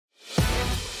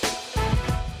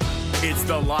It's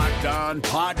the Locked On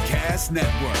Podcast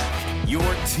Network, your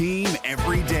team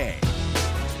every day.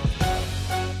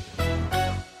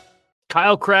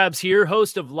 Kyle Krabs here,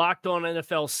 host of Locked On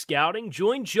NFL Scouting.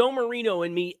 Join Joe Marino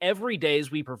and me every day as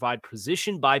we provide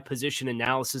position-by-position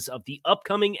analysis of the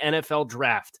upcoming NFL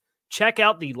Draft. Check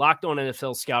out the Locked On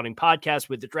NFL Scouting podcast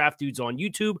with the Draft Dudes on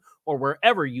YouTube or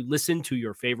wherever you listen to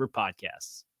your favorite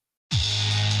podcasts.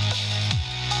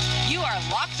 You are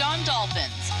Locked On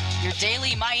Dolphins, your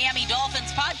daily Miami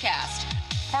Dolphins podcast,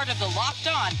 part of the Locked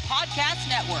On Podcast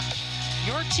Network,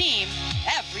 your team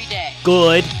every day.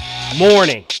 Good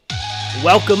morning.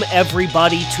 Welcome,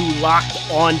 everybody, to Locked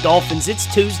On Dolphins.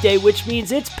 It's Tuesday, which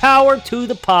means it's power to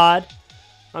the pod.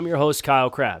 I'm your host, Kyle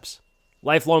Krabs,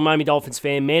 lifelong Miami Dolphins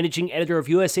fan, managing editor of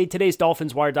USA Today's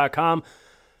DolphinsWire.com,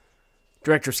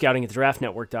 director of scouting at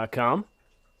theDraftNetwork.com,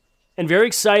 and very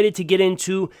excited to get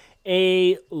into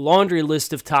a laundry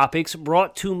list of topics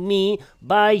brought to me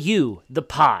by you, the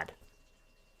pod.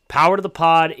 Power to the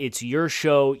pod. It's your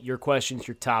show, your questions,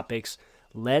 your topics.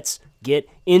 Let's get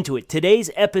into it.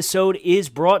 Today's episode is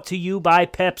brought to you by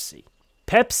Pepsi.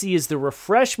 Pepsi is the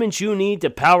refreshment you need to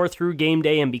power through game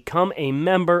day and become a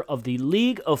member of the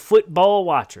League of Football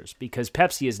Watchers, because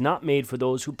Pepsi is not made for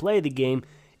those who play the game.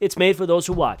 It's made for those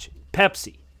who watch it.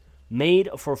 Pepsi, made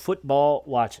for football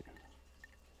watching.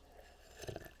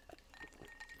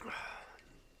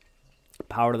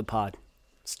 Power to the pod.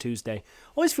 It's Tuesday. I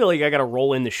always feel like I got to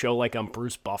roll in the show like I'm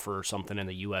Bruce Buffer or something in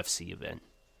a UFC event.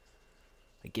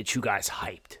 I get you guys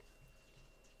hyped.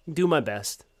 Do my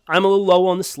best. I'm a little low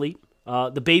on the sleep.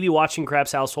 The baby watching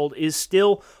Krabs household is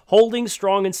still holding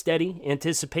strong and steady.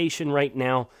 Anticipation right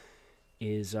now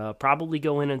is probably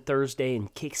go in on Thursday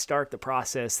and kickstart the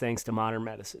process thanks to modern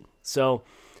medicine. So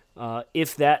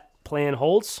if that plan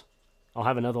holds, I'll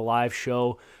have another live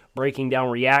show breaking down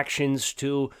reactions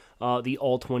to the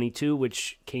All-22,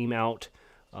 which came out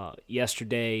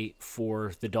yesterday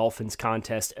for the Dolphins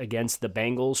contest against the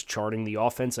Bengals, charting the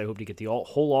offense. I hope to get the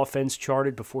whole offense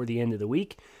charted before the end of the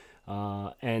week.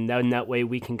 And then that way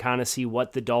we can kind of see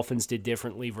what the Dolphins did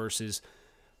differently versus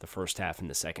the first half and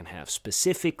the second half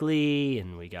specifically.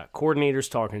 And we got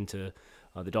coordinators talking to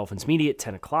the Dolphins media at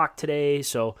 10 o'clock today.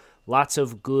 So lots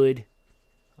of good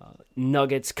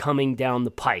nuggets coming down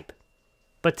the pipe.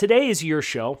 But today is your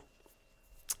show.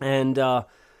 And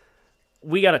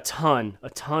we got a ton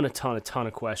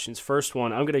of questions. First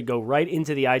one, I'm going to go right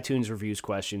into the iTunes reviews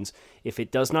questions. If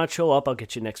it does not show up, I'll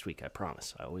get you next week. I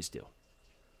promise. I always do.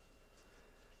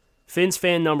 Fins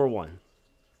fan number one.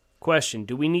 Question,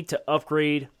 do we need to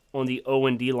upgrade on the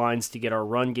O&D lines to get our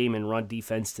run game and run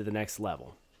defense to the next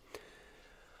level?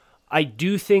 I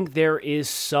do think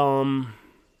there's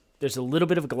a little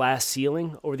bit of a glass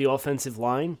ceiling over the offensive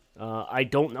line. I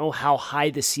don't know how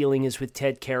high the ceiling is with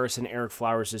Ted Karras and Ereck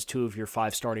Flowers as two of your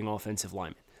 5 starting offensive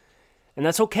linemen. And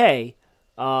that's okay.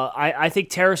 I think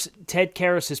Ted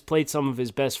Karras has played some of his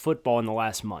best football in the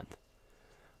last month.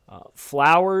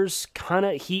 Flowers,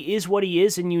 he is what he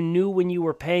is, and you knew when you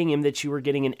were paying him that you were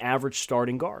getting an average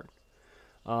starting guard.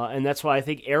 And that's why I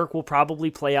think Ereck will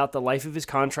probably play out the life of his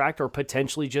contract or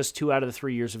potentially just 2 out of the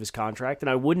 3 years of his contract. And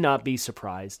I would not be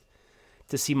surprised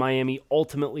to see Miami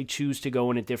ultimately choose to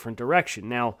go in a different direction.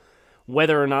 Now,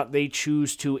 whether or not they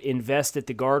choose to invest at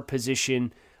the guard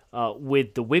position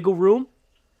with the wiggle room,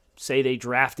 say they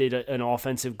drafted an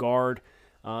offensive guard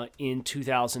in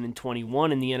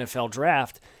 2021 in the NFL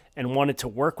draft and wanted to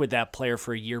work with that player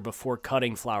for a year before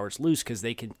cutting Flowers loose because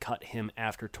they can cut him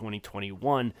after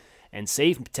 2021 and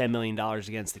save $10 million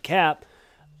against the cap,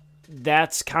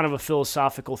 that's kind of a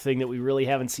philosophical thing that we really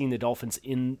haven't seen the Dolphins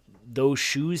in those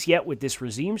shoes yet with this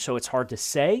regime, so it's hard to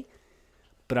say,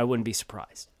 but I wouldn't be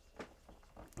surprised.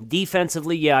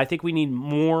 Defensively, yeah, I think we need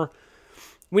more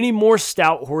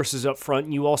stout horses up front,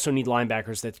 and you also need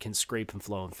linebackers that can scrape and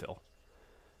flow and fill.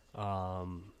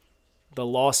 The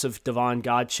loss of Davon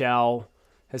Godchaux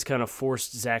has kind of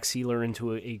forced Zach Sealer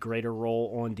into a greater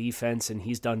role on defense, and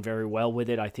he's done very well with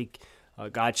it. I think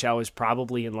Godchaux is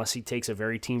probably, unless he takes a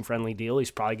very team-friendly deal,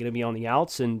 he's probably going to be on the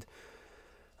outs, and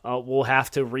we'll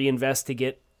have to reinvest to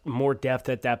get more depth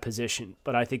at that position.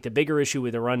 But I think the bigger issue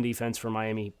with the run defense for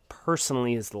Miami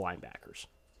personally is the linebackers.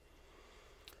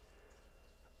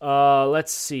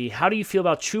 Let's see. How do you feel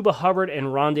about Chuba Hubbard and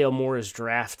Rondale Moore as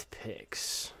draft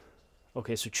picks?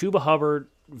 Okay, so Chuba Hubbard,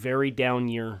 very down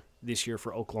year this year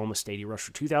for Oklahoma State. He rushed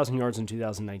for 2,000 yards in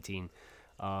 2019.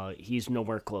 He's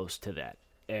nowhere close to that.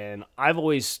 And I've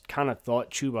always kind of thought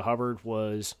Chuba Hubbard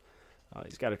was,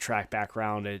 he's got a track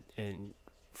background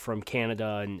from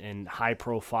Canada and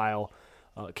high-profile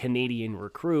Canadian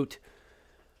recruit.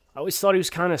 I always thought he was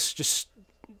kind of just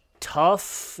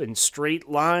tough and straight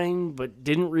line, but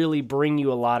didn't really bring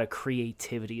you a lot of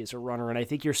creativity as a runner. And I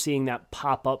think you're seeing that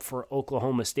pop up for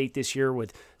Oklahoma State this year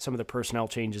with some of the personnel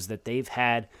changes that they've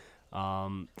had.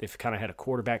 They've kind of had a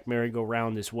quarterback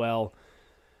merry-go-round as well.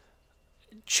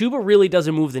 Chuba really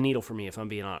doesn't move the needle for me, if I'm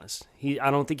being honest.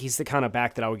 I don't think he's the kind of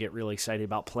back that I would get really excited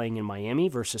about playing in Miami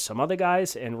versus some other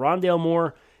guys. And Rondale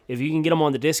Moore, if you can get him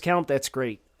on the discount, that's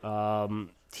great.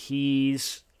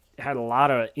 He's had a lot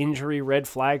of injury red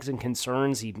flags and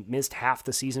concerns. He missed half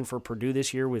the season for Purdue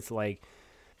this year with like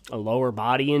a lower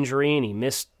body injury, and he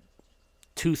missed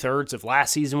 2/3 of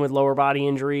last season with lower body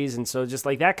injuries. And so just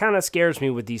like that kind of scares me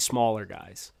with these smaller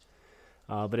guys.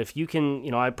 But if you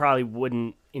can, I probably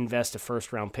wouldn't invest a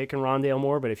first-round pick in Rondale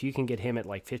Moore, but if you can get him at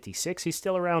like 56, he's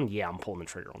still around, yeah, I'm pulling the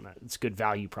trigger on that. It's a good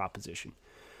value proposition.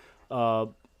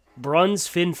 Bruns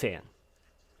FinFan.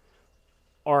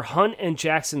 Are Hunt and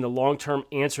Jackson the long-term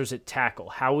answers at tackle?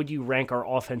 How would you rank our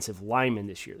offensive linemen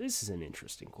this year? This is an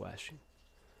interesting question.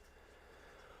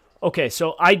 Okay,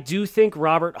 so I do think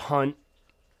Robert Hunt,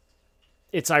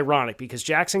 it's ironic because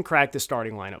Jackson cracked the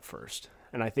starting lineup first.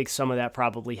 And I think some of that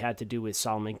probably had to do with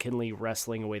Solomon Kinley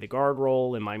wrestling away the guard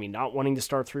role and Miami not wanting to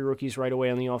start 3 rookies right away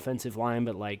on the offensive line.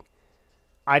 But,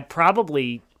 I'd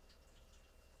probably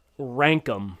rank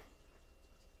them.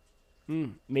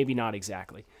 Maybe not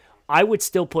exactly. I would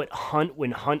still put Hunt,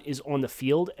 when Hunt is on the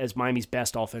field, as Miami's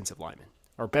best offensive lineman.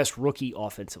 Or best rookie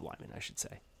offensive lineman, I should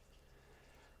say.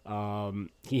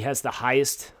 He has the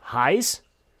highest highs.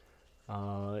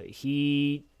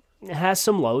 He has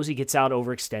some lows. He gets out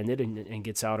overextended and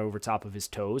gets out over top of his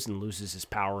toes and loses his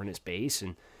power and his base.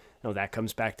 And that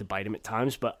comes back to bite him at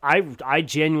times. But I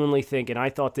genuinely think, and I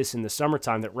thought this in the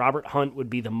summertime, that Robert Hunt would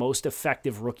be the most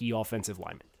effective rookie offensive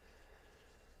lineman.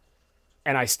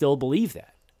 And I still believe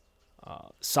that.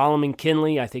 Solomon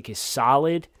Kinley, I think, is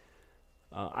solid.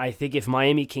 I think if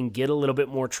Miami can get a little bit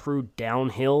more true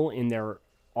downhill in their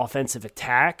offensive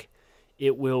attack,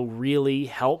 it will really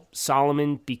help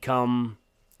Solomon become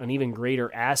an even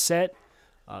greater asset.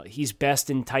 He's best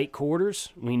in tight quarters.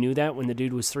 We knew that when the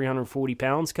dude was 340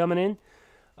 pounds coming in.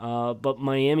 But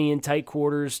Miami in tight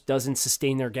quarters doesn't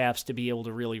sustain their gaps to be able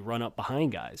to really run up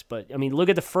behind guys. But, look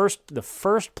at the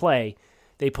first play.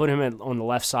 They put him on the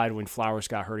left side when Flowers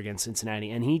got hurt against Cincinnati,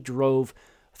 and he drove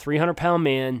a 300-pound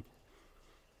man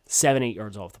 7-8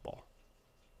 yards off the ball.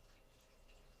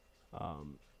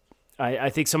 I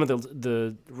think some of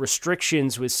the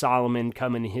restrictions with Solomon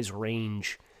come in his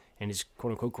range and his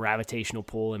quote-unquote gravitational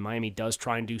pull, and Miami does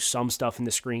try and do some stuff in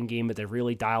the screen game, but they've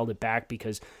really dialed it back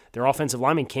because their offensive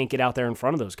linemen can't get out there in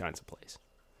front of those kinds of plays.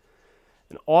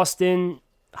 And Austin,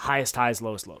 highest highs,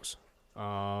 lowest lows.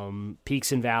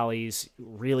 Peaks and valleys,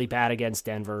 really bad against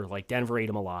Denver. Denver ate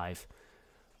him alive.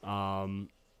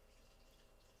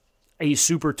 He's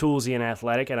super toolsy and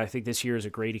athletic, and I think this year is a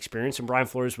great experience. And Brian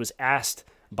Flores was asked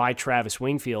by Travis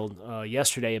Wingfield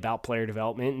yesterday about player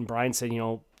development, and Brian said,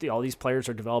 all these players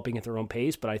are developing at their own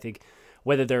pace, but I think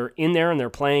whether they're in there and they're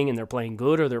playing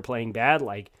good or they're playing bad,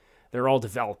 they're all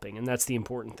developing, and that's the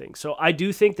important thing. So I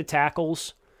do think the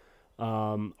tackles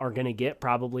are going to get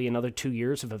probably another 2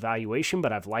 years of evaluation,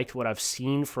 but I've liked what I've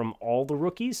seen from all the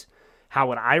rookies. How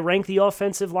would I rank the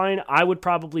offensive line? I would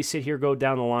probably sit here, go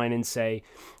down the line, and say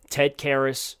Ted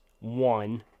Karras,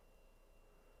 1.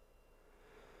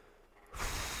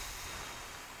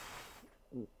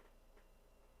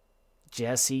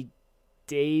 Jesse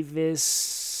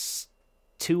Davis,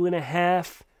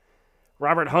 2.5.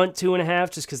 Robert Hunt,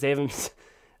 2.5, just because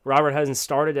Robert hasn't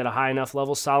started at a high enough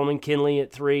level. Solomon Kinley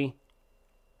at 3.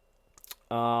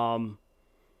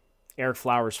 Eric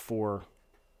Flowers, 4.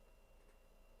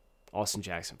 Austin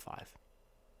Jackson, 5.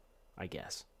 I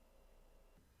guess.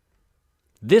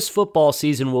 This football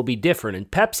season will be different,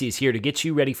 and Pepsi is here to get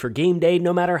you ready for game day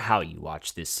no matter how you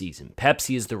watch this season.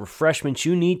 Pepsi is the refreshment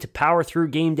you need to power through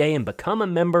game day and become a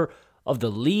member of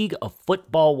the League of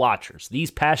Football Watchers.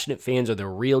 These passionate fans are the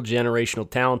real generational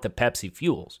talent that Pepsi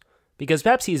fuels. Because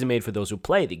Pepsi isn't made for those who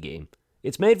play the game.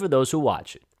 It's made for those who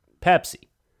watch it. Pepsi,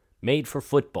 made for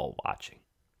football watching.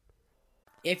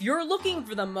 If you're looking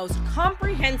for the most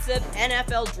comprehensive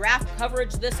NFL draft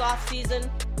coverage this offseason,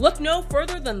 look no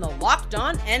further than the Locked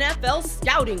On NFL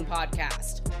Scouting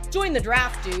Podcast. Join the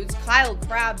draft dudes, Kyle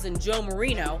Krabs and Joe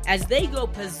Marino, as they go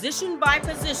position by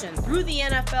position through the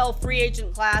NFL free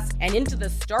agent class and into the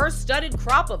star-studded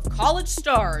crop of college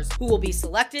stars who will be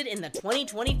selected in the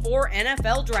 2024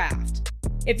 NFL Draft.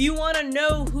 If you want to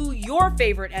know who your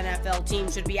favorite NFL team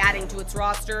should be adding to its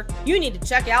roster, you need to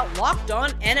check out Locked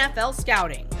On NFL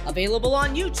Scouting, available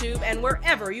on YouTube and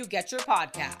wherever you get your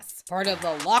podcasts. Part of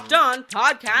the Locked On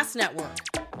Podcast Network,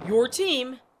 your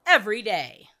team every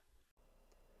day.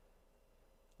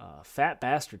 Fat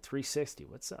Bastard 360,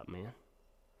 what's up, man?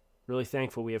 Really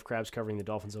thankful we have Crabs covering the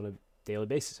Dolphins on a daily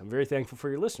basis. I'm very thankful for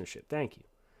your listenership. Thank you.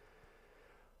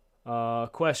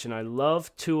 Question. I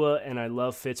love Tua and I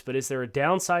love Fitz, but is there a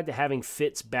downside to having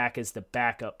Fitz back as the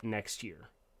backup next year?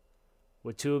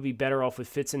 Would Tua be better off with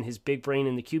Fitz and his big brain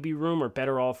in the QB room, or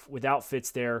better off without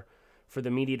Fitz there for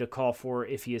the media to call for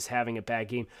if he is having a bad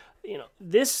game?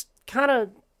 This kind of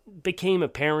became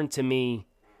apparent to me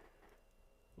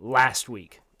last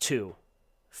week, too,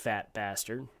 Fat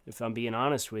Bastard, if I'm being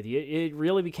honest with you. It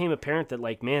really became apparent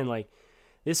that,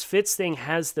 this Fitz thing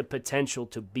has the potential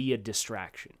to be a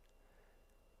distraction.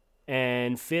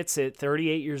 And Fitz at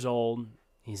 38 years old,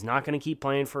 he's not going to keep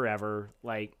playing forever.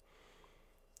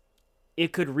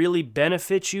 It could really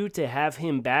benefit you to have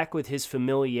him back with his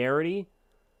familiarity.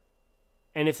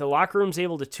 And if the locker room's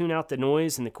able to tune out the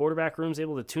noise and the quarterback room's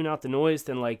able to tune out the noise,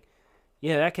 then,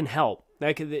 that can help.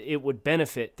 It would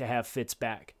benefit to have Fitz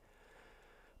back.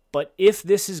 But if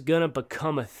this is going to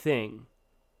become a thing,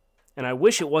 and I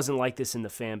wish it wasn't like this in the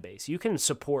fan base, you can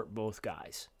support both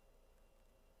guys.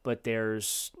 But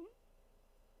there's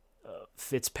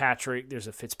Fitzpatrick. There's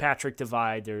a Fitzpatrick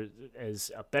divide.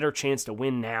 There's a better chance to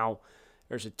win now.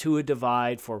 There's a Tua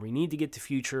divide for we need to get the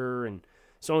future and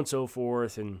so on and so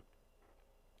forth. And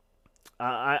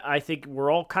I think we're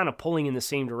all kind of pulling in the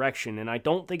same direction. And I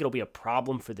don't think it'll be a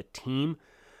problem for the team.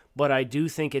 But I do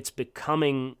think it's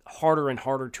becoming harder and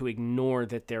harder to ignore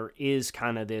that there is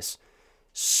kind of this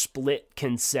split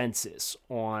consensus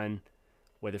on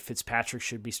whether Fitzpatrick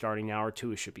should be starting now or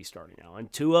Tua should be starting now.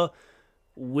 And Tua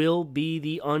will be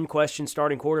the unquestioned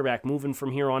starting quarterback moving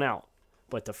from here on out.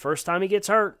 But the first time he gets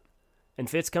hurt and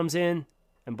Fitz comes in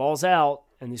and balls out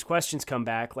and these questions come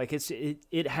back,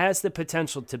 it has the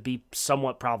potential to be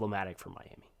somewhat problematic for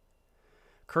Miami.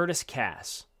 Curtis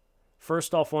Cass.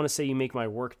 First off, I want to say you make my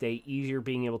workday easier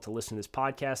being able to listen to this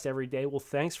podcast every day. Well,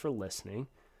 thanks for listening.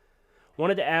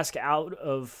 Wanted to ask, out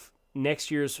of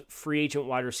next year's free agent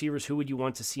wide receivers, who would you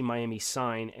want to see Miami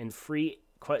sign? And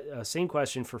same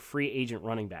question for free agent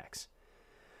running backs.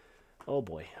 Oh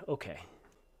boy, okay.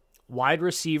 Wide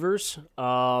receivers,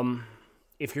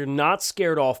 if you're not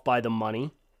scared off by the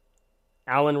money,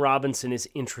 Allen Robinson is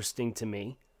interesting to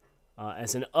me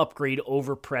as an upgrade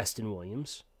over Preston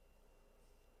Williams.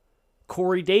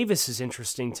 Corey Davis is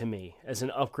interesting to me as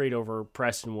an upgrade over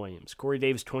Preston Williams. Corey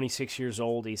Davis, 26 years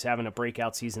old. He's having a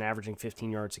breakout season, averaging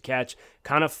 15 yards a catch,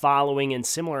 kind of following and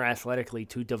similar athletically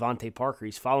to Devontae Parker.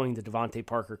 He's following the Devontae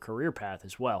Parker career path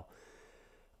as well.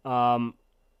 You're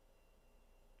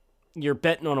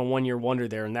betting on a one-year wonder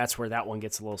there, and that's where that one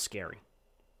gets a little scary.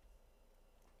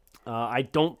 I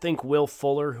don't think Will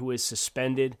Fuller, who is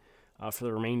suspended for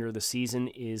the remainder of the season,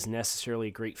 is necessarily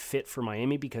a great fit for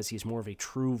Miami because he's more of a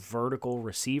true vertical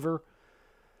receiver.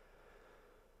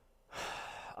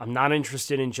 I'm not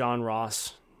interested in John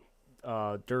Ross.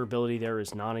 Durability there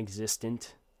is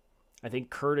non-existent. I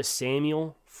think Curtis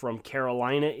Samuel from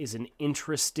Carolina is an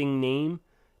interesting name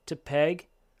to peg.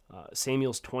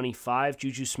 Samuel's 25.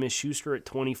 Juju Smith-Schuster at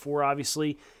 24,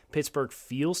 obviously. Pittsburgh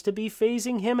feels to be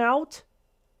phasing him out.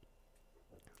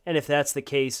 And if that's the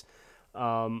case,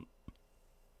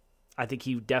 I think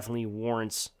he definitely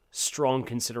warrants strong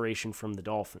consideration from the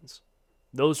Dolphins.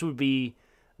 Those would be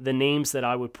the names that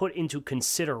I would put into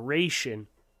consideration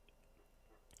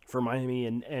for Miami.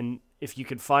 And if you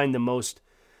could find the most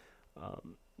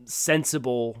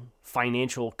sensible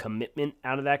financial commitment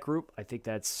out of that group, I think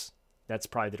that's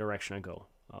probably the direction I go.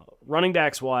 Running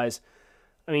backs wise,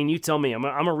 I mean, you tell me. I'm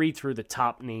going to read through the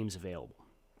top names available.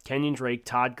 Kenyon Drake,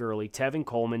 Todd Gurley, Tevin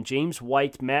Coleman, James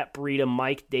White, Matt Breida,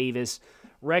 Mike Davis,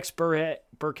 Rex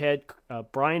Burkhead,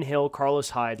 Brian Hill, Carlos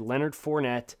Hyde, Leonard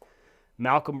Fournette,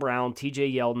 Malcolm Brown,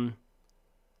 TJ Yeldon,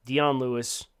 Dion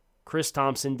Lewis, Chris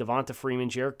Thompson, Devonta Freeman,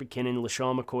 Jerick McKinnon,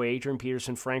 LaShawn McCoy, Adrian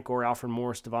Peterson, Frank Gore, Alfred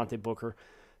Morris, Devontae Booker,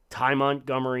 Ty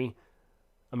Montgomery,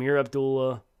 Amir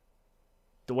Abdullah,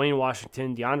 Dwayne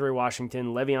Washington, DeAndre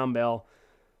Washington, Le'Veon Bell.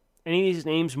 Any of these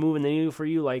names moving the needle for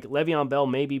you? Le'Veon Bell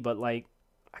maybe, but I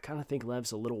kind of think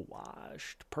Lev's a little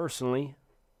washed, personally.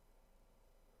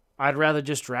 I'd rather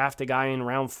just draft a guy in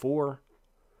round 4.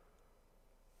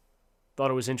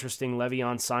 Thought it was interesting.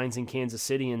 Le'Veon signs in Kansas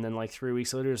City, and then 3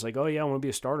 weeks later, it's oh yeah, I want to be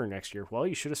a starter next year. Well,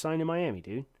 you should have signed in Miami,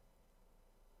 dude.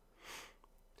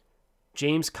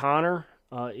 James Conner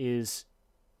is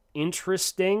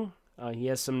interesting. He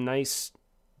has some nice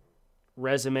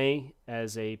resume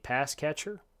as a pass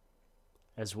catcher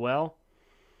as well.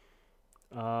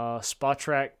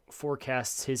 SpotTrack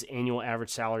forecasts his annual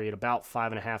average salary at about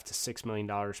 $5.5 to $6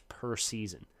 million per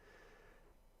season.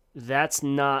 That's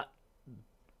not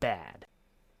bad.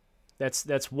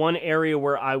 That's one area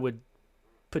where I would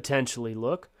potentially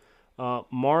look.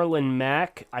 Marlon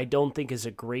Mack, I don't think is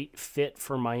a great fit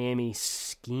for Miami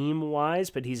scheme-wise,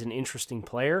 but he's an interesting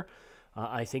player.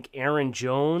 I think Aaron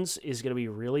Jones is going to be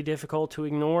really difficult to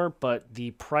ignore, but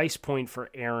the price point for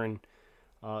Aaron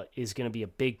is going to be a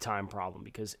big-time problem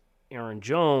because Aaron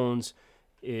Jones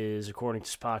is, according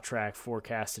to SpotTrack,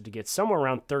 forecasted to get somewhere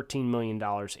around $13 million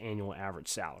annual average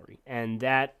salary. And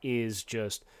that is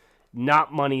just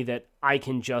not money that I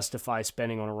can justify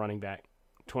spending on a running back.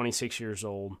 26 years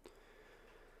old.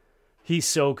 He's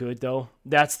so good, though.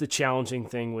 That's the challenging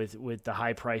thing with the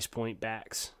high price point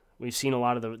backs. We've seen a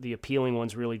lot of the appealing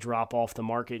ones really drop off the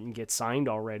market and get signed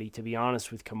already, to be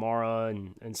honest, with Kamara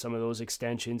and some of those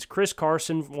extensions. Chris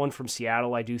Carson, one from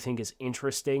Seattle, I do think is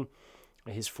interesting.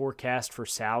 His forecast for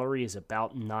salary is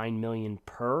about $9 million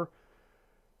per.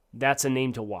 That's a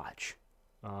name to watch.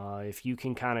 If you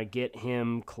can kind of get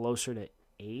him closer to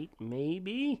 8,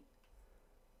 maybe,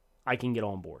 I can get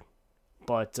on board.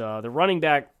 But the running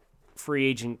back free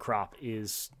agent crop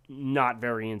is not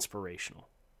very inspirational.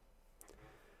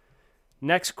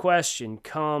 Next question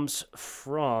comes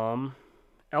from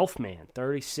Elfman,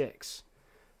 36.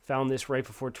 Found this right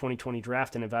before 2020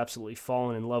 draft and have absolutely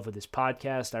fallen in love with this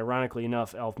podcast. Ironically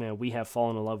enough, Elfman, we have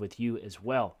fallen in love with you as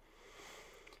well.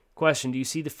 Question, do you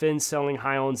see the Finns selling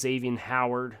high on Xavier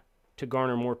Howard to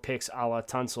garner more picks a la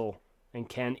Tunsil? And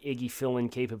can Iggy fill in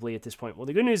capably at this point? Well,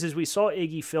 the good news is we saw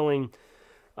Iggy filling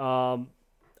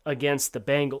against the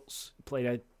Bengals.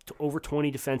 Played over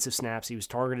 20 defensive snaps. He was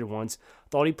targeted once.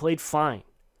 Thought he played fine.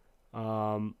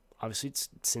 Obviously, it's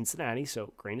Cincinnati,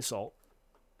 so grain of salt.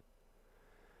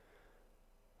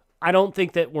 I don't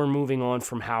think that we're moving on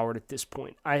from Howard at this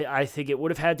point. I think it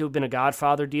would have had to have been a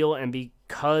Godfather deal, and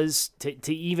because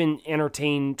to even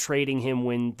entertain trading him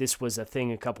when this was a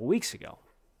thing a couple weeks ago,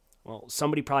 well,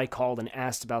 somebody probably called and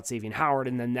asked about Xavier Howard,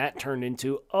 and then that turned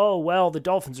into, oh, well, the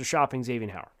Dolphins are shopping Xavier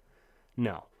Howard.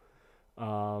 No.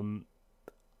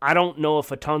 I don't know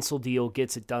if a Tunsil deal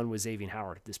gets it done with Xavier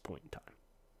Howard at this point in time.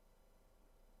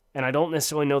 And I don't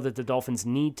necessarily know that the Dolphins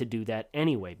need to do that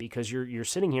anyway, because you're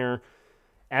sitting here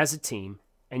as a team,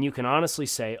 and you can honestly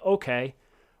say, okay,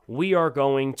 we are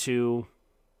going to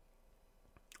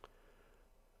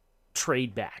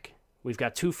trade back. We've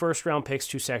got 2 first-round picks,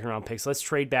 2 second-round picks. Let's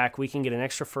trade back. We can get an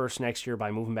extra first next year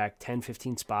by moving back 10,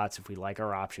 15 spots if we like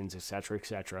our options, et cetera, et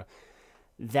cetera.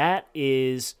 That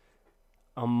is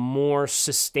a more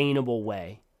sustainable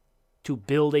way to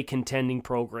build a contending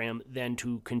program than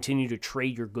to continue to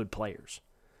trade your good players.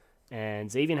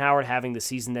 And Xavier Howard having the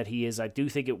season that he is, I do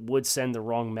think it would send the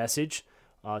wrong message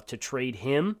to trade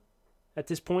him at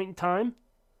this point in time,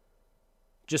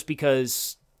 just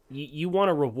because you want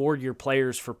to reward your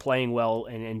players for playing well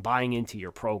and buying into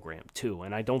your program too,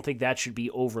 and I don't think that should be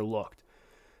overlooked.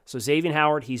 So Xavier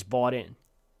Howard, he's bought in,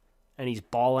 and he's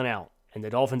balling out, and the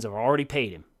Dolphins have already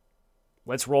paid him.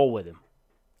 Let's roll with him.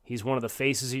 He's one of the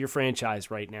faces of your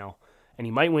franchise right now, and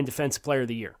he might win Defensive Player of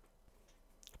the Year.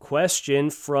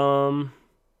 Question from,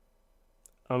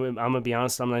 I'm going to be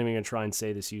honest, I'm not even going to try and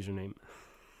say this username.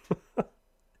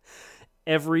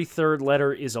 Every third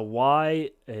letter is a Y,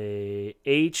 a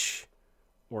H,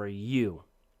 or a U.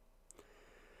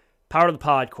 Power to the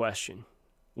Pod question.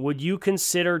 Would you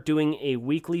consider doing a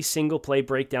weekly single-play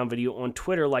breakdown video on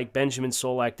Twitter like Benjamin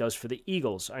Solak does for the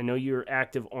Eagles? I know you're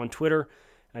active on Twitter,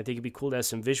 and I think it'd be cool to have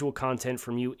some visual content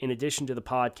from you in addition to the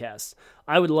podcast.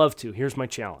 I would love to. Here's my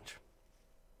challenge.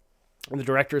 I'm the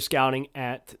director of scouting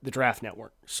at the Draft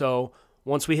Network. So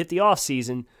once we hit the off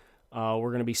season, we're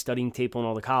going to be studying tape on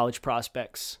all the college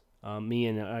prospects. Me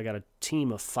and I got a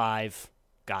team of 5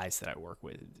 guys that I work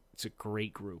with. It's a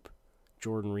great group.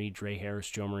 Jordan Reed, Dre Harris,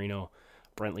 Joe Marino,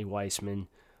 Brentley Weissman.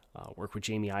 Work with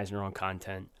Jamie Eisner on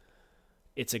content.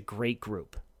 It's a great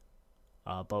group.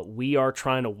 But we are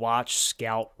trying to watch,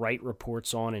 scout, write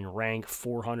reports on, and rank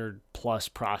 400-plus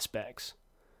prospects.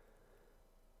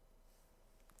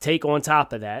 Take on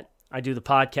top of that, I do the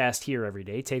podcast here every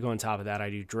day. Take on top of that, I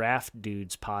do Draft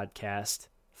Dudes podcast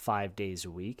 5 days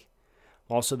a week.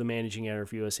 I'm also the managing editor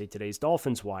of USA Today's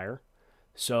Dolphins Wire.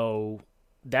 So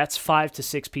that's 5 to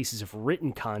 6 pieces of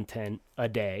written content a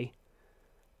day.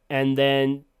 And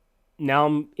then now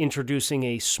I'm introducing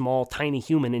a small, tiny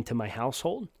human into my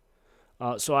household.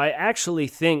 So I actually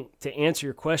think, to answer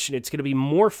your question, it's going to be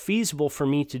more feasible for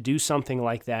me to do something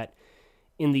like that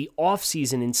in the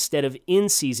off-season instead of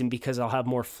in-season because I'll have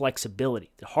more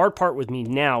flexibility. The hard part with me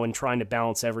now in trying to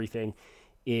balance everything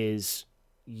is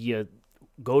you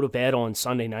go to bed on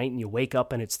Sunday night and you wake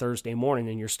up and it's Thursday morning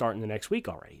and you're starting the next week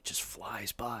already. It just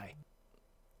flies by.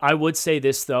 I would say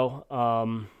this, though.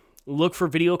 look for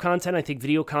video content. I think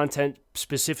video content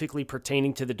specifically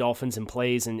pertaining to the Dolphins and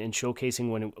plays and showcasing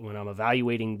when I'm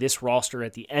evaluating this roster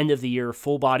at the end of the year,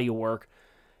 full body of work.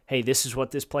 Hey, this is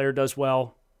what this player does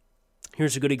well.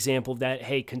 Here's a good example of that.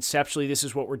 Hey, conceptually, this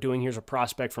is what we're doing. Here's a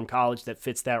prospect from college that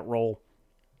fits that role.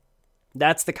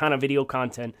 That's the kind of video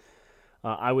content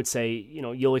I would say,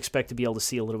 you'll expect to be able to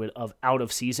see a little bit of out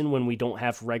of season when we don't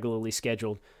have regularly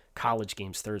scheduled college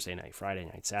games Thursday night, Friday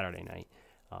night, Saturday night,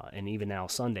 and even now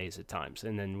Sundays at times.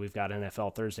 And then we've got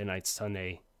NFL Thursday night,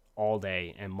 Sunday all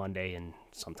day, and Monday and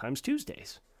sometimes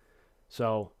Tuesdays.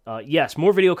 So, yes,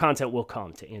 more video content will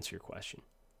come to answer your question.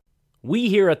 We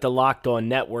here at the Locked On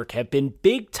Network have been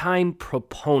big-time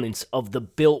proponents of the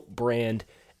Built brand,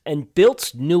 and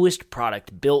Built's newest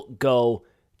product, Built Go,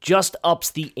 just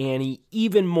ups the ante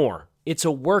even more. It's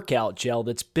a workout gel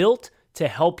that's built to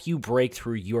help you break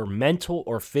through your mental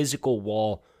or physical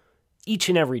wall each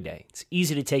and every day. It's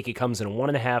easy to take. It comes in a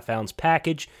 1.5-ounce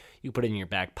package. You put it in your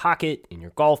back pocket, in your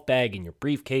golf bag, in your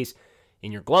briefcase,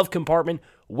 in your glove compartment,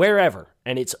 wherever,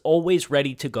 and it's always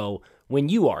ready to go when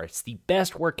you are. It's the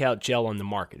best workout gel on the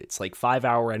market. It's like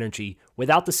 5-hour energy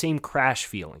without the same crash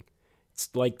feeling. It's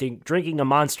like drinking a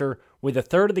Monster with a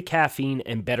third of the caffeine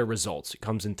and better results. It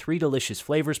comes in 3 delicious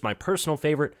flavors. My personal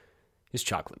favorite is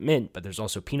chocolate mint, but there's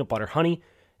also peanut butter honey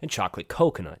and chocolate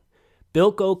coconut.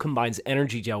 Built Go combines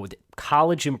energy gel with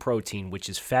collagen protein, which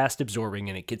is fast absorbing,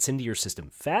 and it gets into your system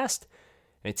fast,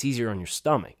 and it's easier on your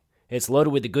stomach. It's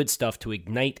loaded with the good stuff to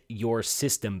ignite your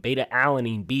system: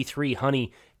 beta-alanine, B3,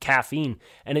 honey, caffeine,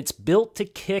 and it's built to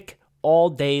kick all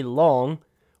day long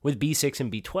with B6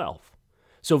 and B12.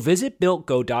 So visit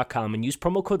BuiltGo.com and use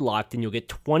promo code LOCKED and you'll get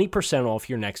 20% off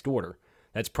your next order.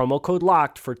 That's promo code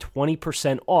LOCKED for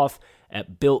 20% off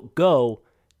at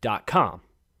BuiltGo.com.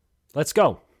 Let's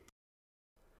go.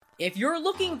 If you're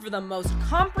looking for the most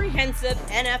comprehensive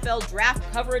NFL draft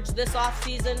coverage this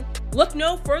offseason, look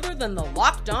no further than the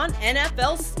Locked On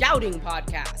NFL Scouting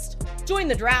Podcast. Join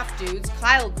the draft dudes,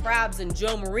 Kyle Krabs and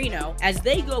Joe Marino, as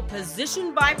they go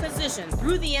position by position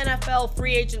through the NFL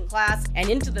free agent class and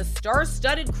into the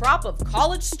star-studded crop of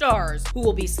college stars who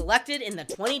will be selected in the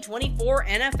 2024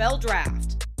 NFL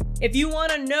Draft. If you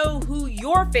want to know who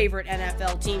your favorite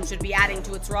NFL team should be adding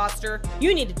to its roster,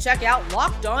 you need to check out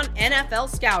Locked On NFL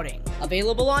Scouting,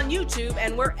 available on YouTube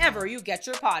and wherever you get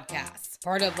your podcasts.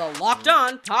 Part of the Locked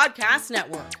On Podcast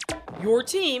Network, your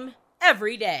team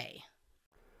every day.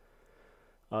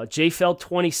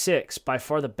 JFeld26, by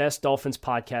far the best Dolphins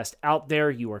podcast out there.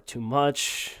 You are too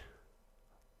much.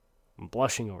 I'm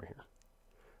blushing over here.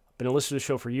 I've been a listener to the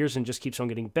show for years and just keeps on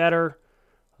getting better.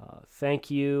 Thank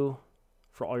you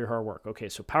for all your hard work. Okay,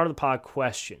 so Power to the Pod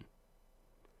question.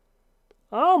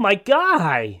 Oh, my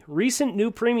guy. Recent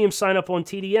new premium sign up on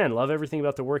TDN. Love everything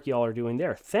about the work y'all are doing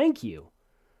there. Thank you.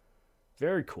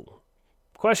 Very cool.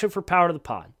 Question for Power to the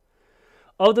Pod.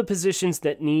 Of the positions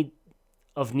that need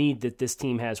that this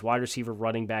team has, wide receiver,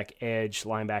 running back, edge,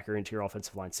 linebacker, interior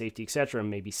offensive line, safety, etc., and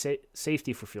maybe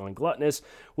safety for feeling gluttonous,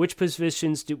 which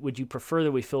positions would you prefer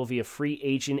that we fill via free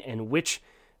agent and which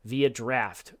via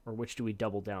draft, or which do we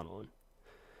double down on?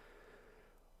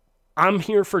 I'm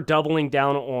here for doubling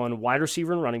down on wide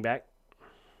receiver and running back.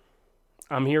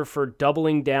 I'm here for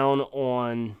doubling down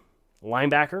on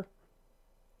linebacker.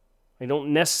 I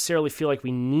don't necessarily feel like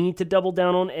we need to double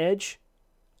down on edge.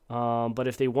 But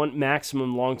if they want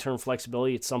maximum long-term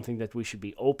flexibility, it's something that we should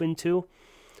be open to.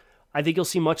 I think you'll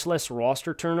see much less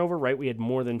roster turnover, right? We had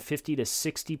more than 50 to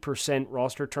 60%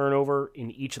 roster turnover in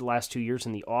each of the last 2 years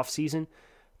in the offseason.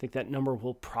 I think that number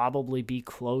will probably be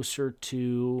closer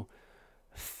to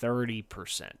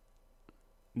 30%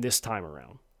 this time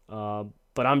around.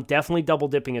 But I'm definitely double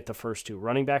dipping at the first two.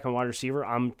 Running back and wide receiver,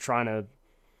 I'm trying to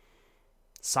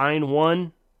sign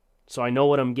one so I know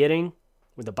what I'm getting.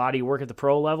 With the body of work at the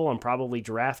pro level, I'm probably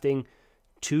drafting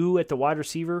 2 at the wide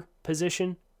receiver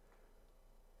position.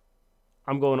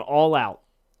 I'm going all out.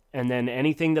 And then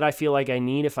anything that I feel like I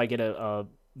need, if I get a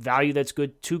value that's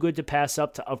good, too good to pass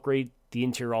up to upgrade the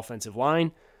interior offensive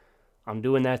line, I'm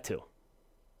doing that too.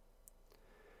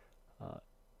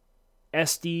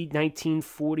 SD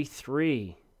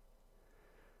 1943.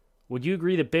 Would you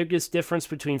agree the biggest difference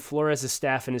between Flores'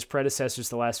 staff and his predecessors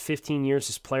the last 15 years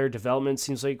is player development?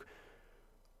 Seems like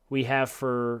we have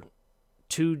for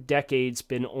 2 decades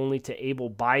been only to able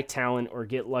buy talent or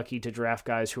get lucky to draft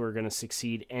guys who are going to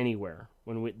succeed anywhere.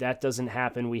 When that doesn't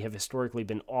happen, we have historically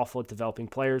been awful at developing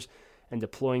players and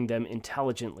deploying them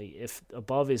intelligently. If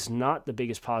above is not the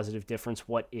biggest positive difference,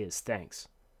 what is? Thanks.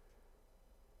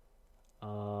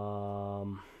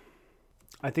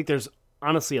 I think there's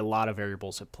honestly a lot of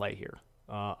variables at play here.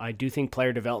 I do think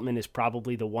player development is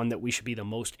probably the one that we should be the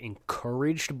most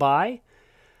encouraged by.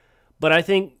 But I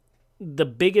think the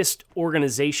biggest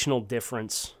organizational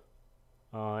difference,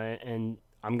 and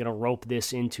I'm going to rope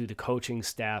this into the coaching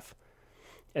staff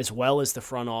as well as the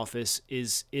front office,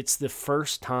 is it's the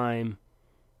first time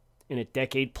in a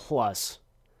decade plus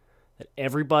that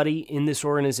everybody in this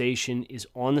organization is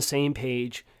on the same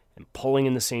page and pulling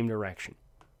in the same direction.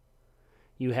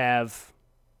 You have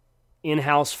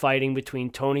in-house fighting between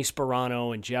Tony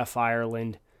Sparano and Jeff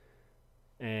Ireland,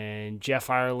 and Jeff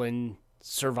Ireland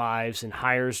survives and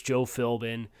hires Joe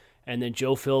Philbin, and then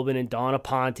Joe Philbin and Don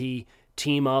Aponte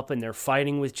team up and they're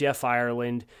fighting with Jeff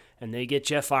Ireland, and they get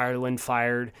Jeff Ireland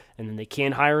fired, and then they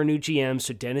can't hire a new GM,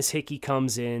 so Dennis Hickey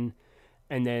comes in,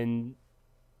 and then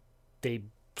they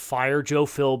fire Joe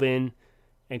Philbin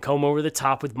and come over the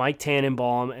top with Mike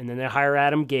Tannenbaum, and then they hire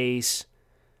Adam Gase,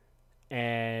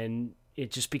 and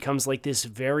it just becomes like this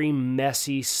very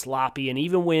messy, sloppy, and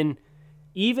even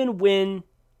when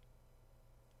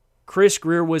Chris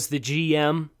Grier was the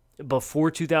GM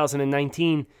before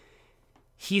 2019,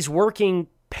 he's working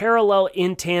parallel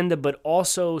in tandem but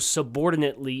also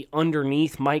subordinately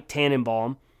underneath Mike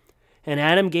Tannenbaum, and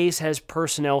Adam Gase has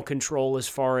personnel control as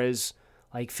far as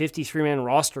like 53-man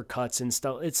roster cuts and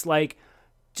stuff. It's like,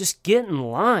 just get in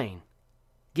line.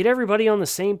 Get everybody on the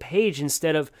same page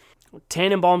instead of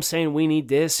Tannenbaum saying we need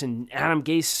this and Adam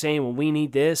Gase saying, well, we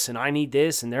need this and I need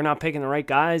this, and they're not picking the right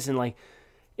guys. And like,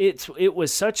 it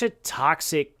was such a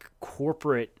toxic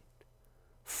corporate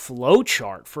flow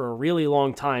chart for a really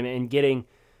long time. And getting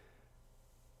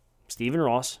Stephen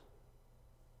Ross,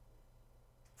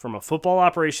 from a football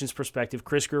operations perspective,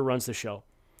 Chris Grier runs the show.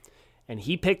 And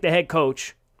he picked the head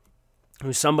coach,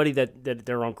 who's somebody that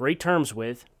they're on great terms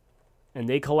with, and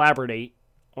they collaborate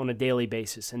on a daily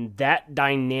basis. And that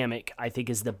dynamic, I think,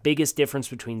 is the biggest difference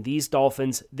between these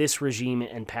Dolphins, this regime,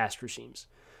 and past regimes.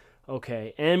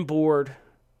 Okay, and bored.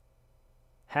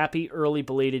 Happy early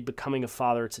belated becoming a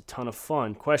father. It's a ton of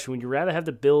fun. Question, would you rather have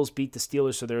the Bills beat the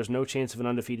Steelers so there is no chance of an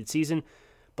undefeated season,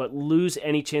 but lose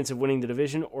any chance of winning the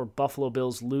division, or Buffalo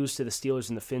Bills lose to the Steelers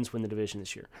and the Finns win the division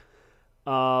this year?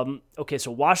 Okay,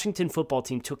 so Washington football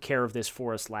team took care of this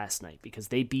for us last night because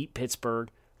they beat Pittsburgh.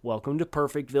 Welcome to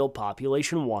Perfectville,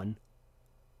 population 1,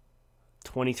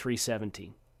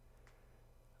 23-17.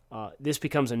 This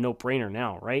becomes a no-brainer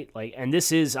now, right? Like, and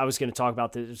this is, I was going to talk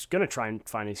about this, I was going to try and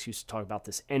find an excuse to talk about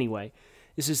this anyway.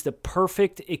 This is the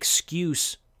perfect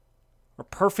excuse or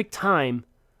perfect time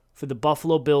for the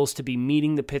Buffalo Bills to be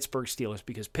meeting the Pittsburgh Steelers,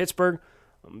 because Pittsburgh,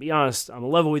 I'm going to be honest, I'm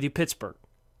on level with you, Pittsburgh.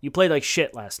 You played like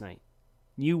shit last night.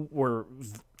 You were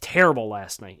terrible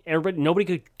last night. Nobody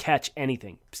could catch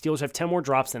anything. Steelers have 10 more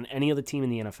drops than any other team in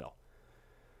the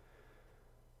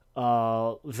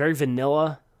NFL. Very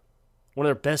vanilla. One of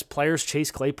their best players,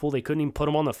 Chase Claypool, they couldn't even put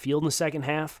him on the field in the second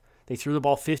half. They threw the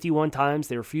ball 51 times.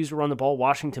 They refused to run the ball.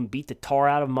 Washington beat the tar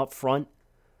out of them up front.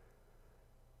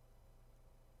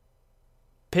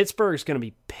 Pittsburgh is going to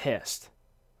be pissed.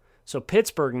 So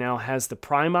Pittsburgh now has the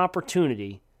prime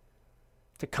opportunity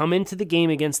to come into the game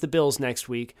against the Bills next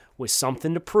week with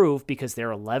something to prove, because they're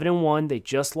 11-1. They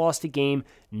just lost a game.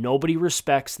 Nobody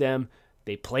respects them.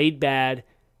 They played bad.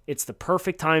 It's the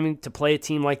perfect timing to play a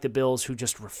team like the Bills, who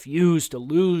just refuse to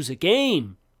lose a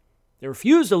game. They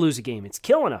refuse to lose a game. It's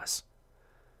killing us.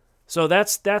 So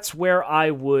that's where I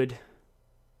would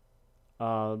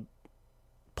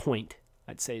point.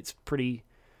 I'd say it's pretty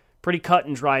cut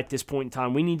and dry at this point in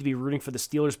time. We need to be rooting for the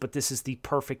Steelers, but this is the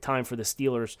perfect time for the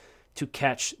Steelers to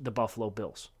catch the Buffalo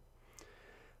Bills.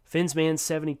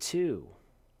 Finsman72.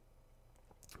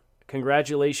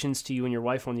 Congratulations to you and your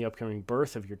wife on the upcoming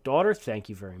birth of your daughter. Thank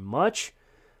you very much.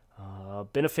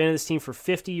 Been a fan of this team for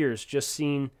 50 years. Just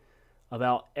seen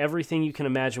about everything you can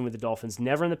imagine with the Dolphins.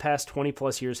 Never in the past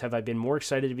 20-plus years have I been more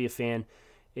excited to be a fan.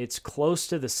 It's close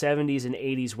to the 70s and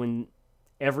 80s when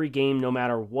every game, no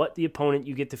matter what the opponent,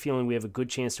 you get the feeling we have a good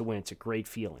chance to win. It's a great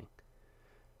feeling.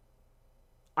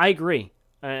 I agree.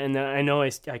 And I know I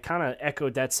kind of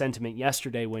echoed that sentiment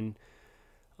yesterday when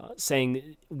saying that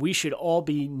we should all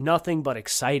be nothing but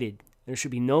excited. There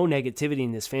should be no negativity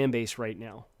in this fan base right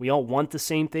now. We all want the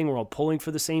same thing. We're all pulling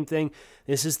for the same thing.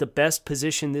 This is the best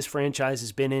position this franchise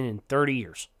has been in 30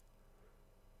 years.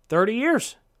 30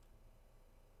 years.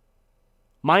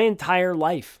 My entire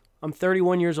life. I'm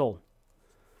 31 years old.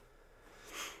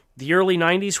 The early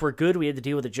 90s were good. We had to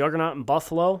deal with a juggernaut in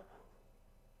Buffalo.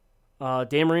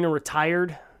 Dan Marino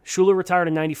retired. Shula retired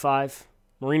in 95.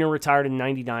 Marino retired in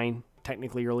 99,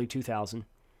 technically early 2000.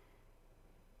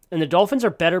 And the Dolphins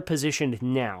are better positioned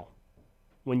now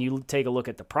when you take a look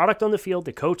at the product on the field,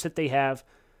 the coach that they have,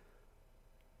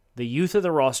 the youth of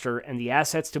the roster, and the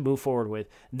assets to move forward with,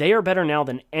 they are better now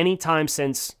than any time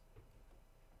since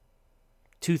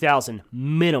 2000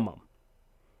 minimum.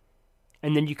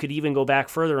 And then you could even go back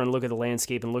further and look at the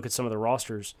landscape and look at some of the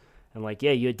rosters and like,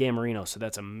 yeah, you had Dan Marino, so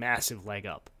that's a massive leg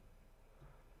up.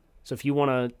 So if you want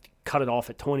to cut it off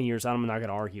at 20 years, I'm not going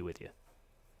to argue with you.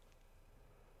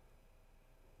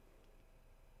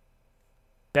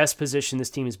 Best position this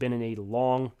team has been in a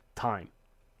long time.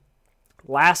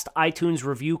 Last iTunes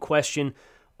review question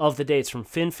of the day. It's from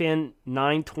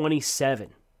FinFan927.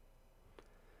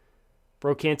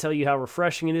 Bro, can't tell you how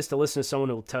refreshing it is to listen to someone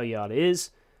who will tell you how it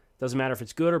is. Doesn't matter if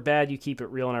it's good or bad, you keep it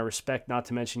real, and I respect, not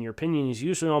to mention your opinion is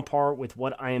usually on par with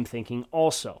what I am thinking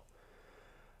also.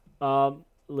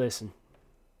 Listen,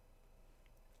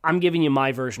 I'm giving you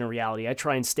my version of reality. I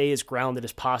try and stay as grounded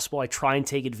as possible. I try and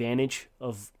take advantage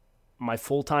of my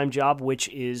full-time job, which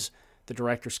is the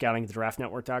director scouting at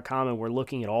thedraftnetwork.com, and we're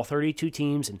looking at all 32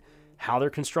 teams and how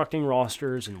they're constructing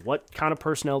rosters and what kind of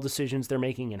personnel decisions they're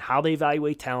making and how they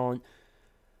evaluate talent,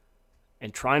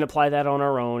 and try and apply that on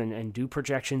our own and do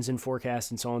projections and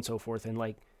forecasts and so on and so forth. And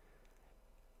like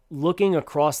looking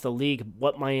across the league,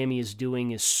 what Miami is doing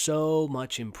is so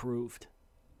much improved.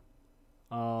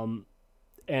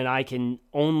 And I can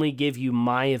only give you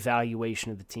my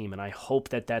evaluation of the team, and I hope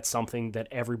that that's something that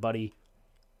everybody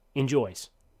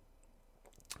enjoys.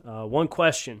 One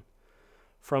question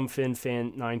from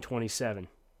FinFan927.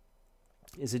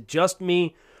 Is it just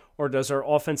me, or does our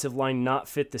offensive line not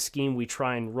fit the scheme we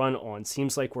try and run on?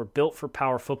 Seems like we're built for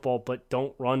power football, but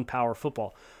don't run power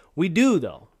football. We do,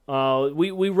 though.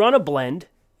 We run a blend.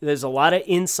 There's a lot of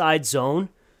inside zone.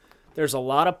 There's a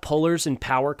lot of pullers and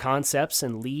power concepts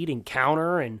and lead and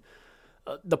counter. And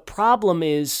the problem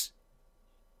is,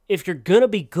 if you're going to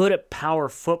be good at power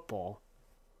football,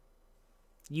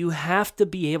 you have to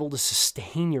be able to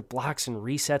sustain your blocks and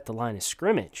reset the line of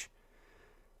scrimmage.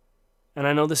 And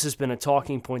I know this has been a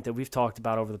talking point that we've talked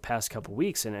about over the past couple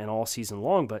weeks and all season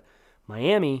long, but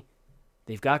Miami,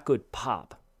 they've got good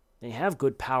pop. They have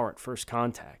good power at first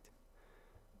contact.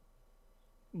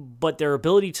 But their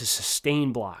ability to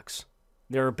sustain blocks,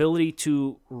 their ability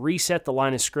to reset the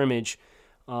line of scrimmage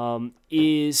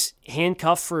is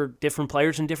handcuffed for different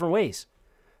players in different ways.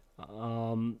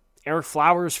 Eric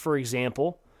Flowers, for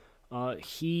example,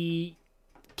 he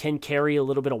can carry a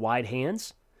little bit of wide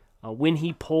hands. When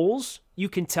he pulls, you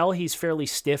can tell he's fairly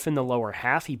stiff in the lower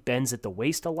half. He bends at the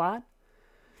waist a lot.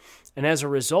 And as a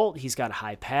result, he's got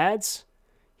high pads.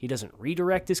 He doesn't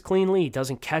redirect as cleanly. He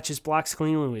doesn't catch his blocks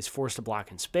cleanly when he's forced to block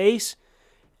in space.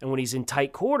 And when he's in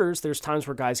tight quarters, there's times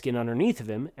where guys get underneath of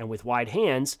him, and with wide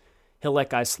hands, he'll let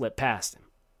guys slip past him.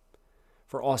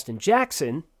 For Austin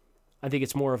Jackson, I think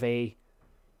it's more of a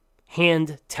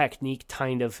hand technique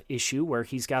kind of issue where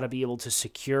he's got to be able to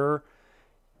secure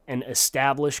and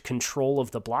establish control of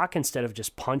the block instead of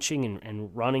just punching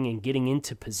and running and getting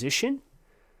into position.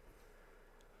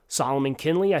 Solomon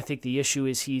Kinley, I think the issue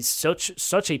is he's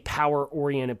such a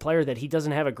power-oriented player that he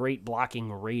doesn't have a great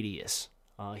blocking radius.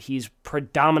 He's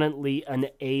predominantly an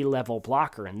A-level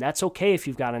blocker, and that's okay if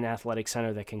you've got an athletic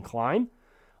center that can climb,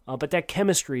 but that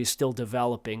chemistry is still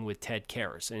developing with Ted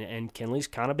Karras, and Kinley's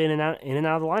kind of been in and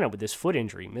out of the lineup with this foot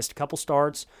injury. Missed a couple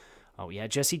starts. We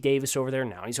had Jesse Davis over there.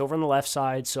 Now he's over on the left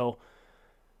side. So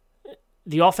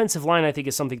the offensive line, I think,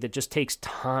 is something that just takes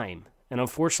time. And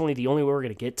unfortunately, the only way we're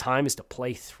going to get time is to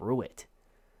play through it.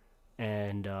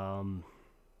 And,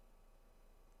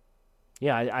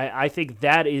 I think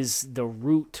that is the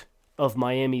root of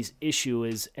Miami's issue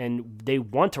and they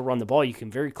want to run the ball. You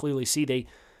can very clearly see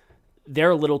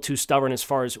they're a little too stubborn as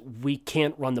far as we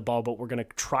can't run the ball, but we're going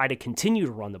to try to continue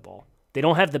to run the ball. They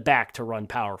don't have the back to run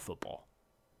power football.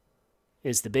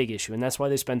 Is the big issue, and that's why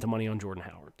they spent the money on Jordan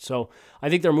Howard. So I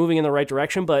think they're moving in the right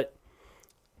direction, but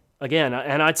again,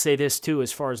 and I'd say this too,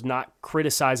 as far as not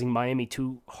criticizing Miami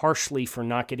too harshly for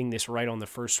not getting this right on the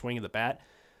first swing of the bat,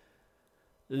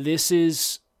 this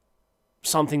is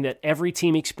something that every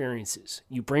team experiences.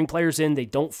 You bring players in, they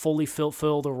don't fully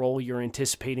fulfill the role you're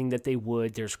anticipating that they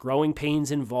would. There's growing pains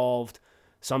involved.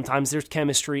 Sometimes there's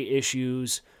chemistry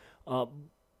issues.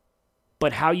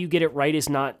 But how you get it right is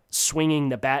not swinging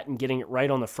the bat and getting it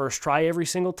right on the first try every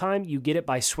single time. You get it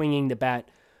by swinging the bat,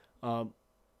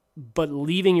 but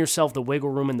leaving yourself the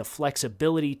wiggle room and the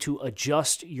flexibility to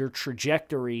adjust your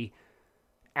trajectory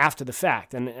after the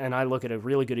fact. And I look at a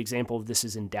really good example of this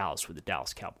is in Dallas with the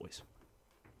Dallas Cowboys.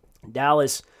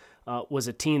 Dallas was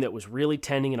a team that was really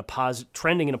trending in a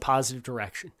positive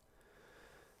direction.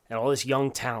 And all this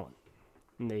young talent.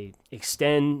 And they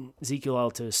extend Ezekiel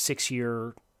Elliott to a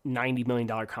 6-year, $90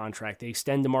 million contract. They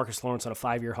extend DeMarcus Lawrence on a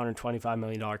 5-year, $125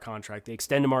 million contract. They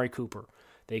extend Amari Cooper.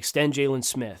 They extend Jalen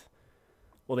Smith.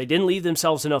 Well, they didn't leave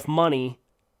themselves enough money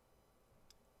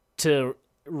to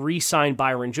re-sign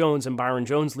Byron Jones, and Byron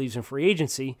Jones leaves in free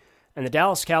agency, and the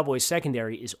Dallas Cowboys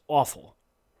secondary is awful.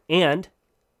 And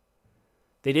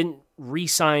they didn't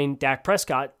re-sign Dak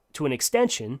Prescott to an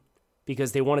extension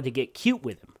because they wanted to get cute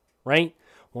with him, right?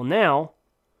 Well, now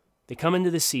they come into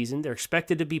this season. They're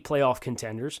expected to be playoff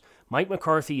contenders. Mike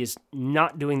McCarthy is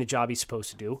not doing the job he's supposed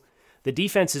to do. The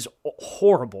defense is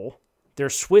horrible. They're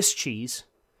Swiss cheese.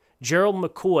 Gerald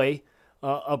McCoy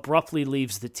abruptly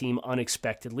leaves the team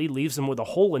unexpectedly, leaves them with a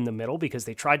hole in the middle because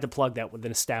they tried to plug that with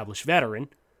an established veteran.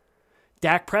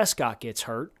 Dak Prescott gets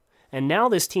hurt. And now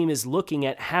this team is looking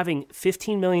at having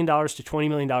 $15 million to $20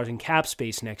 million in cap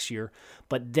space next year,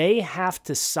 but they have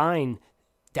to sign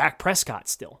Dak Prescott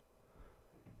still.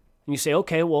 And you say,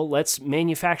 okay, well, let's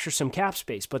manufacture some cap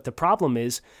space. But the problem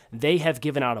is they have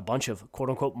given out a bunch of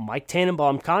quote-unquote Mike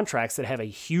Tannenbaum contracts that have a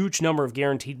huge number of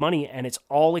guaranteed money, and it's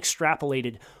all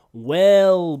extrapolated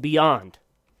well beyond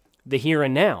the here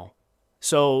and now.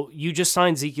 So you just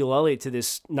signed Ezekiel Elliott to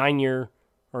this 9-year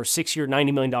or 6-year,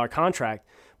 $90 million contract.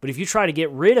 But if you try to get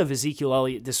rid of Ezekiel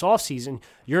Elliott this offseason,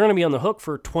 you're going to be on the hook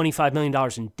for $25 million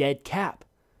in dead cap.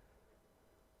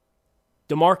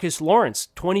 DeMarcus Lawrence,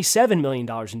 $27 million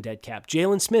in dead cap.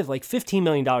 Jalen Smith, like $15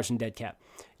 million in dead cap.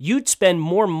 You'd spend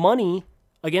more money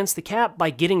against the cap by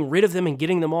getting rid of them and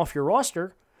getting them off your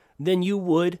roster than you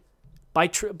would by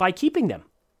keeping them.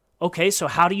 Okay, so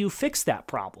how do you fix that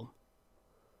problem?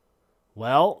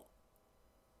 Well,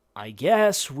 I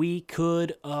guess we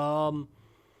could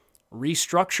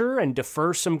restructure and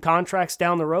defer some contracts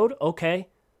down the road. Okay,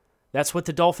 that's what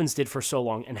the Dolphins did for so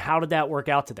long. And how did that work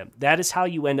out to them? That is how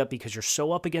you end up, because you're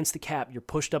so up against the cap, you're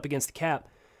pushed up against the cap,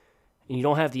 and you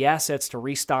don't have the assets to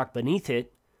restock beneath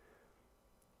it.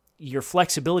 Your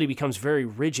flexibility becomes very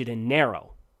rigid and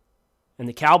narrow. And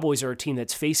the Cowboys are a team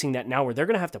that's facing that now, where they're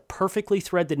going to have to perfectly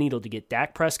thread the needle to get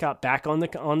Dak Prescott back on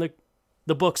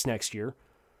the books next year,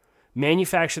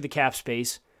 manufacture the cap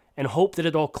space, and hope that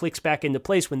it all clicks back into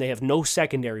place when they have no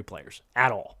secondary players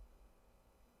at all.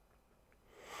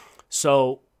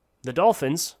 So the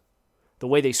Dolphins, the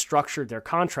way they structured their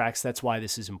contracts, that's why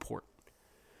this is important.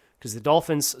 Because the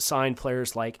Dolphins signed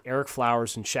players like Eric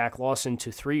Flowers and Shaq Lawson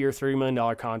to 3-year, $30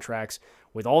 million contracts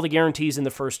with all the guarantees in the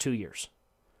first 2 years.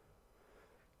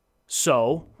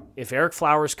 So if Eric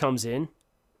Flowers comes in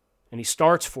and he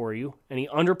starts for you and he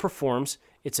underperforms,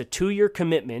 it's a 2-year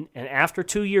commitment, and after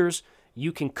 2 years,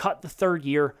 you can cut the third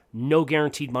year, no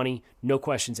guaranteed money, no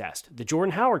questions asked. The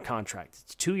Jordan Howard contract,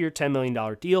 it's a 2-year, $10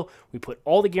 million deal. We put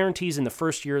all the guarantees in the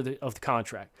first year of the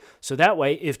contract. So that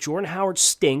way, if Jordan Howard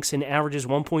stinks and averages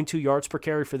 1.2 yards per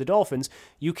carry for the Dolphins,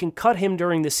 you can cut him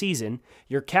during the season.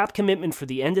 Your cap commitment for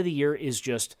the end of the year is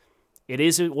just, it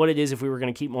is what it is if we were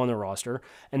going to keep him on the roster.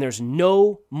 And there's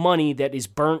no money that is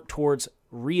burnt towards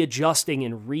readjusting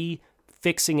and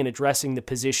refixing and addressing the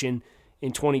position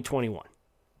in 2021.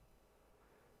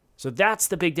 So that's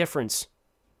the big difference.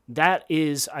 That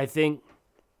is, I think,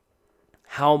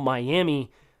 how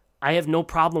Miami, I have no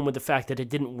problem with the fact that it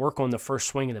didn't work on the first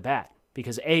swing of the bat.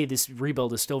 Because A, this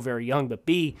rebuild is still very young, but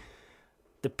B,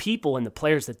 the people and the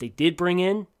players that they did bring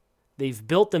in, they've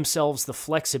built themselves the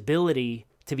flexibility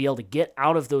to be able to get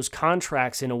out of those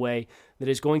contracts in a way that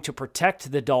is going to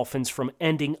protect the Dolphins from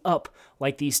ending up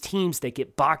like these teams that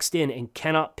get boxed in and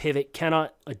cannot pivot,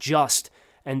 cannot adjust.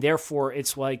 And therefore,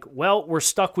 it's like, well, we're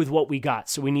stuck with what we got,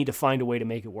 so we need to find a way to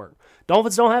make it work.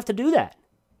 Dolphins don't have to do that.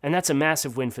 And that's a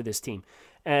massive win for this team.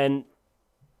 And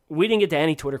we didn't get to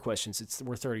any Twitter questions.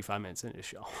 We're 35 minutes into the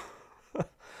show.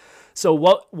 So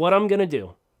what I'm going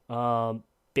to do,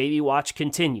 Baby Watch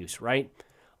continues, right?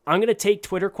 I'm going to take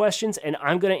Twitter questions, and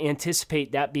I'm going to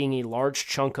anticipate that being a large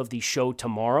chunk of the show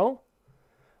tomorrow.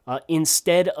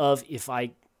 Instead of, if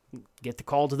I get the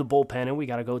call to the bullpen and we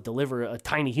got to go deliver a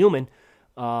tiny human,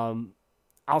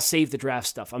 I'll save the draft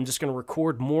stuff. I'm just going to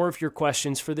record more of your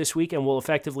questions for this week, and we'll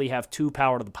effectively have 2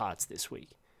 Power to the Pods this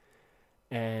week.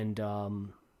 And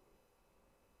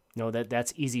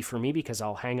that's easy for me because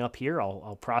I'll hang up here.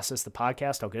 I'll process the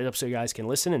podcast. I'll get it up so you guys can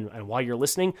listen. And while you're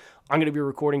listening, I'm going to be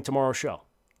recording tomorrow's show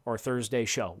or Thursday's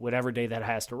show, whatever day that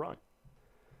has to run.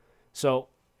 So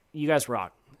you guys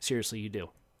rock. Seriously, you do.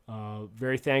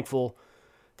 Very thankful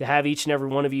to have each and every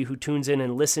one of you who tunes in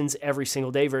and listens every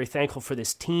single day. Very thankful for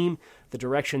this team, the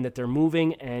direction that they're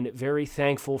moving, and very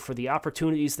thankful for the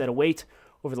opportunities that await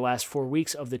over the last 4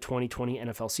 weeks of the 2020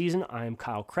 NFL season. I am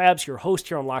Kyle Krabs, your host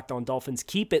here on Locked On Dolphins.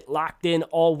 Keep it locked in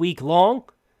all week long.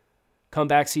 Come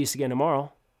back, see us again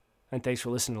tomorrow, and thanks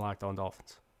for listening to Locked On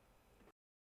Dolphins.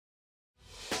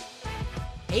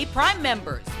 Hey, Prime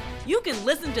members, you can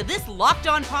listen to this Locked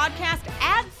On podcast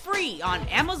ad-free on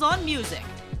Amazon Music.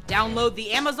 Download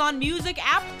the Amazon Music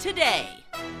app today.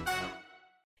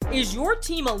 Is your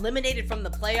team eliminated from the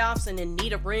playoffs and in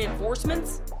need of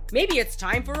reinforcements? Maybe it's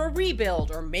time for a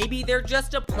rebuild, or maybe they're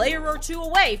just a player or two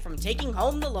away from taking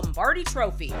home the Lombardi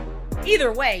Trophy.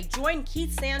 Either way, join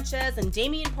Keith Sanchez and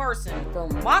Damian Parson for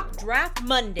Mock Draft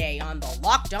Monday on the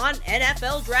Locked On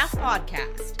NFL Draft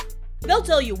Podcast. They'll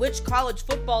tell you which college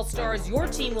football stars your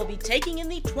team will be taking in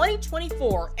the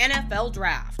 2024 NFL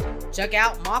Draft. Check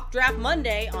out Mock Draft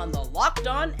Monday on the Locked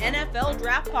On NFL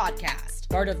Draft Podcast,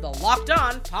 part of the Locked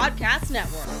On Podcast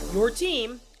Network, your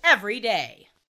team every day.